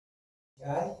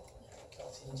Guy,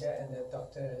 Dr. and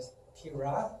Dr.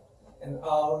 Tira, and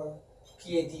our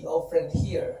PATO friend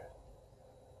here.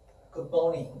 Good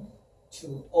morning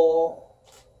to all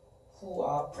who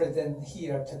are present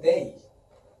here today.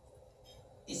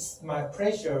 It's my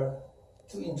pleasure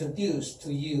to introduce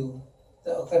to you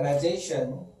the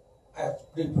organization I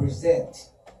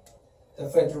represent, the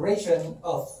Federation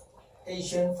of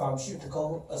Asian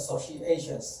Pharmaceutical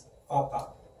Associations,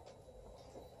 FAPA.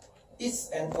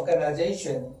 It's an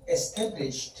organization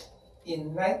established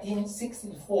in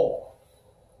 1964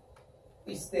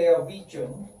 with their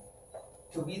vision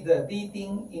to be the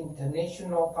leading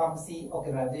international pharmacy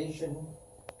organization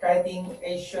guiding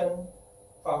Asian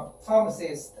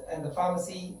pharmacists and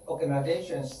pharmacy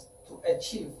organizations to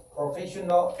achieve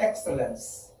professional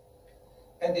excellence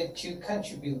and to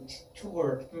contribute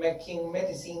toward making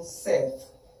medicine safe,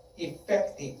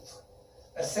 effective,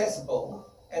 accessible,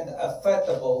 and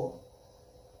affordable,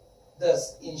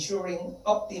 thus ensuring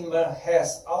optimal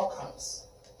health outcomes.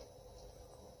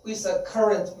 With a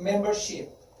current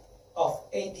membership of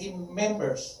 18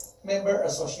 member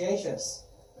associations,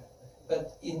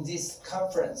 but in this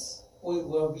conference, we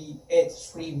will be at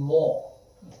 3 more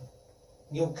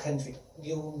new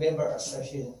member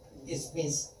associations. It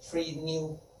means 3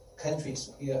 new countries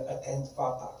will attend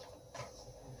FAPA.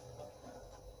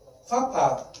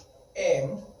 FAPA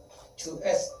aims to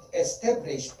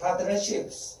establish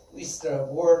partnerships with the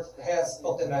World Health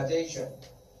Organization,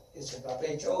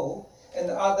 WHO, and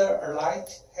other allied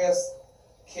health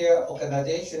care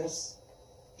organizations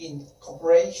in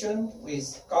cooperation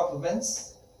with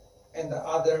governments and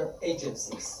other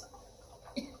agencies.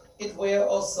 It will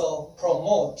also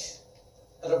promote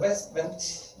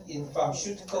advancement in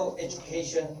pharmaceutical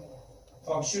education,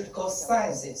 pharmaceutical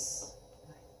sciences,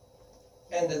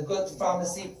 and good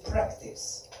pharmacy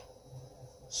practice.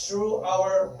 Through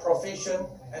our profession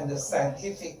and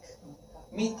scientific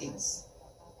meetings,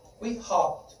 we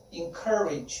hope to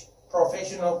encourage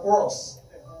professional growth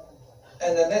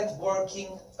and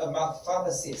networking among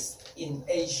pharmacists in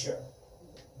Asia.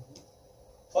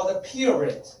 For the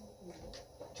period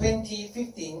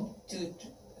 2015 to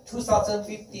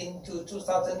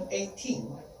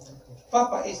 2018,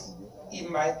 FAPA is in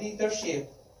my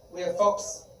leadership will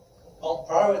focus on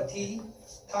priority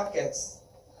targets,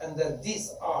 and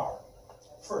these are: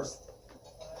 first,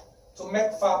 to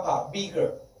make FAPA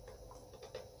bigger.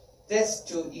 That's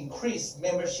to increase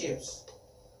memberships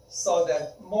so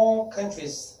that more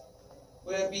countries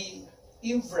will be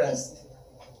influenced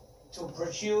to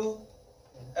pursue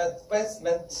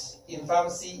advancement in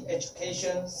pharmacy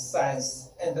education, science,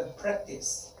 and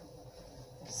practice.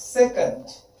 Second,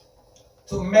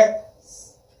 to make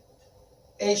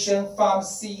Asian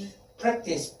pharmacy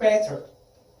practice better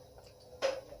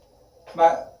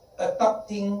by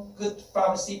adopting good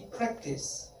pharmacy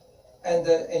practice and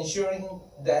ensuring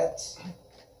that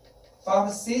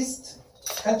pharmacists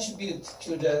contribute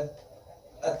to the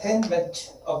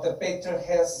attainment of the better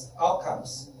health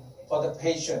outcomes for the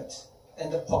patient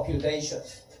and the population.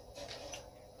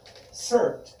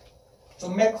 Third, to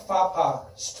make FAPA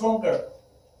stronger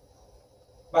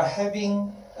by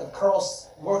having a close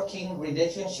working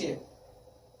relationship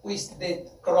with the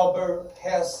global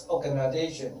health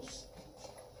organizations,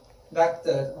 like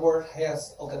the World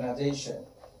Health Organization.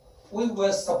 We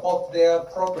will support their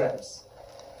programs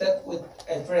that would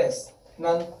address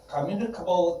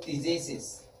non-communicable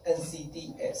diseases,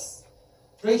 NCDs,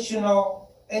 rational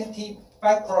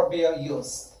antimicrobial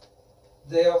use,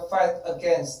 their fight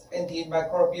against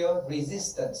antimicrobial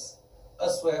resistance,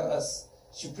 as well as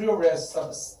superior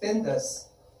substandard,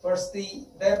 falsely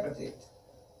labeled,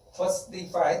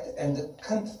 falsified, and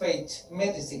counterfeit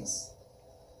medicines,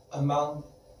 among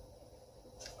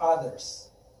others.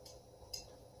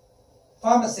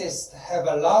 Pharmacists have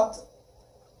a lot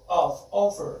of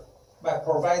offer by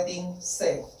providing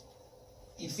safe,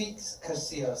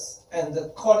 efficacious, and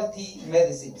quality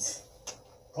medicines,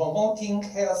 promoting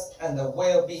health and the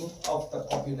well-being of the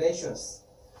populations,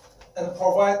 and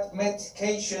provide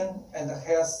medication and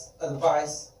health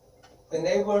advice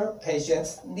whenever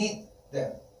patients need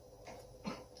them.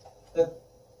 The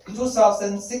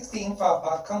 2016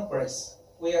 FAPA Congress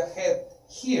will held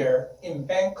here in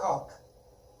Bangkok.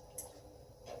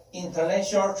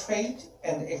 International Trade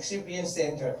and Exhibition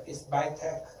Center is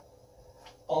BITEC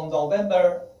on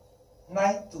November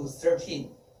 9 to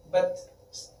 13, but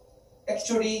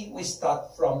actually we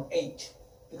start from 8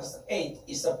 because 8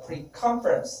 is a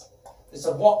pre-conference. It's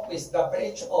a walk with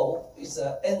WHO, it's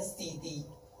a NCD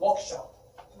workshop.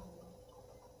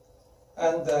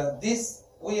 And this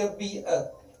will be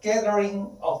a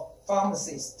gathering of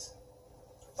pharmacists,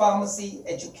 pharmacy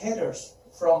educators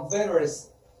from various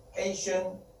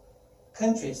Asian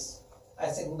countries. I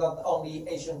think not only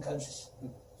Asian countries.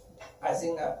 I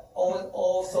think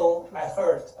also I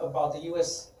heard about the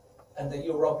US and the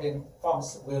European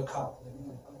farms will come.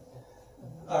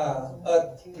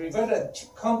 A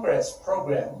preventive Congress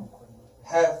program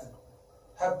have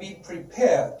been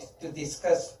prepared to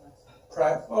discuss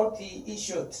priority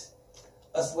issues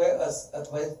as well as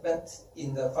advancement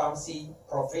in the pharmacy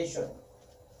profession.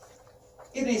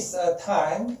 It is a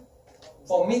time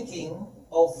for meeting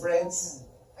of friends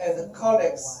and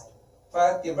colleagues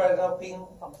while developing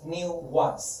new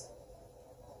ones.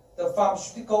 The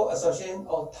Pharmaceutical Association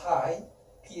of Thai,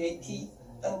 PAT,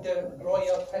 under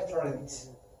royal patronage,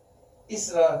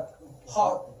 is a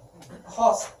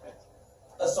host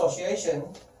association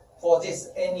for this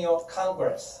annual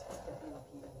Congress.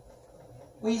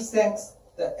 We thank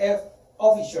the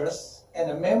officers and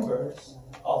the members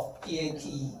of PAT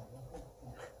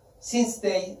since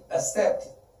they accept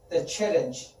the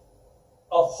challenge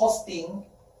of hosting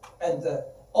and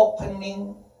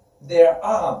opening their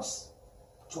arms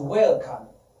to welcome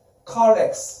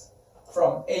colleagues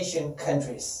from Asian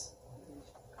countries.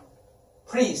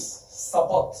 Please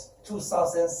support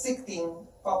 2016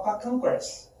 FAPA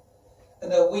Congress,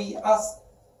 and we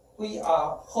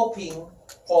are hoping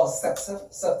for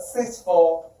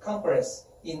successful Congress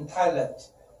in Thailand,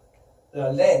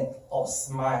 the land of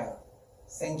smile.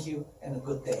 Thank you and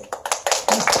good day.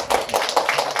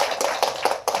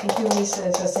 Thank you,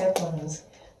 Mr. Joseph Wang,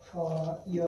 for your